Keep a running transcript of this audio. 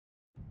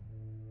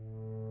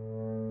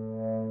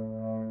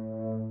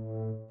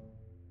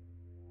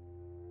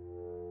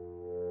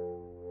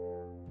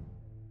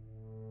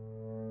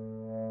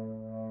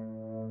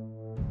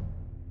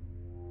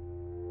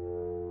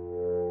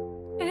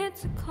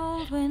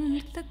cold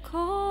wind that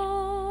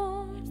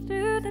calls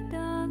through the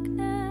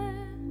darkness,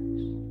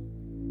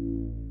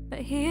 but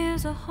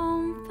here's a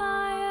home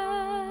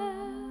fire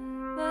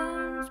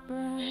burns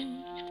bright.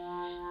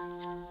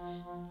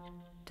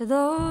 To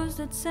those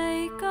that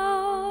say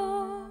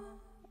go,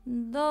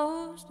 and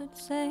those that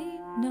say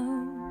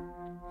no,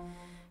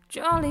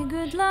 jolly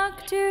good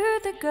luck to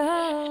the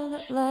girl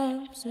that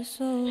loves a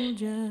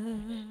soldier.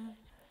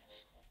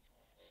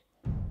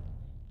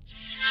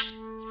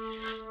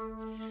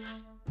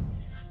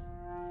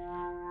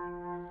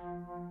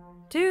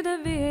 To the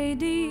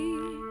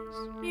VADs,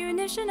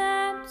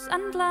 munitionettes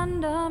and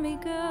land army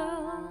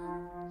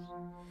girls,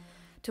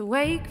 to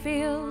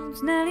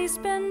Wakefield's Nellie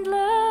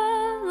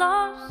Spindler,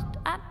 lost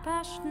at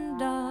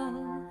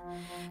Passchendaele,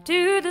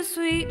 to the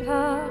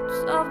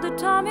sweethearts of the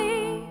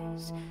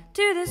Tommies,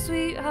 to the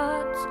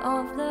sweethearts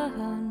of the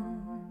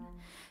Hun,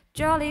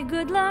 jolly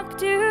good luck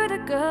to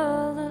the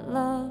girl that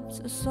loves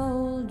a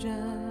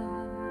soldier.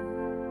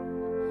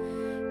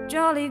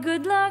 Jolly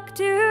good luck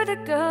to the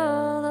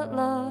girl that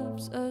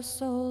loves a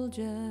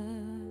soldier.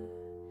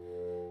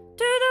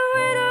 To the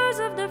widows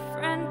of the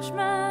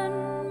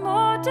Frenchmen,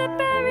 mortar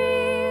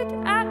buried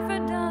at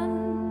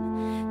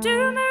Verdun,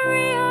 to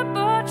Maria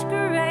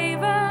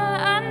Borch-Gareva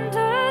and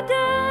her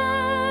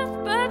death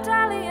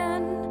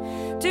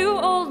battalion, to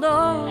all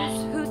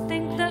those who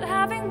think that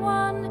having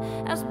one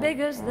as big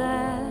as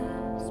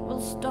theirs will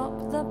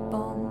stop the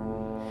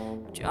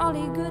bomb,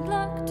 jolly good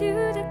luck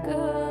to the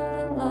girl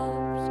that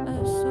loves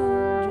a soldier.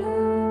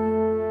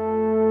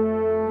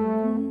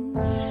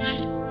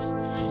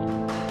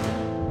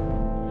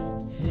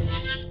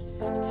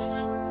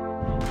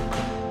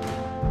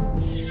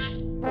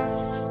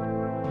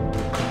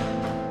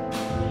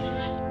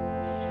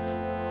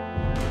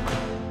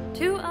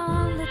 To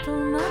our little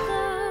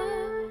mother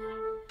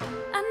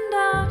and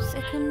our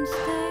sickened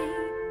state,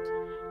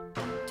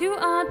 to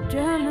our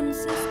German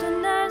sister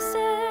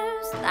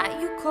nurses that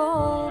you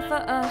call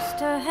for us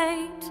to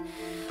hate,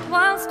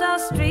 whilst our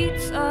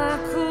streets are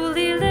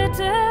coolly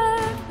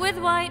littered with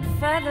white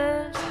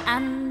feathers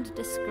and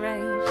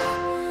disgrace,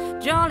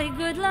 jolly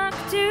good luck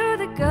to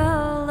the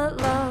girl that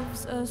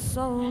loves a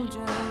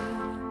soldier.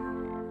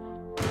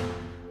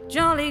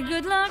 Jolly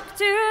good luck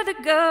to the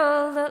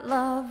girl that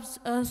loves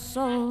a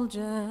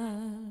soldier.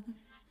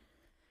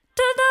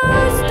 To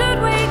those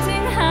stood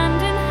waiting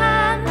hand in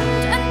hand,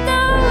 and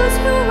those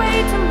who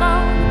wait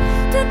alone,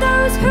 to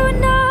those who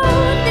know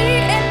the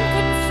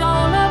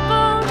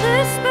inconsolable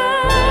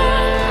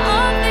despair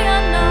of the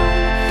unknown,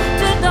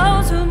 to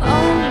those whom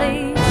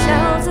only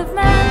shells of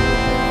men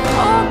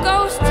or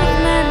ghosts of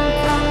men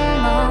come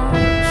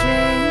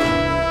marching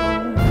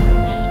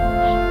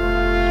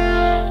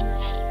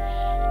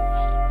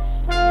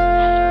home.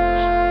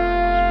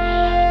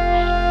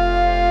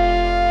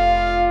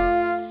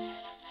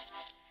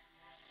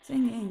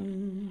 Singing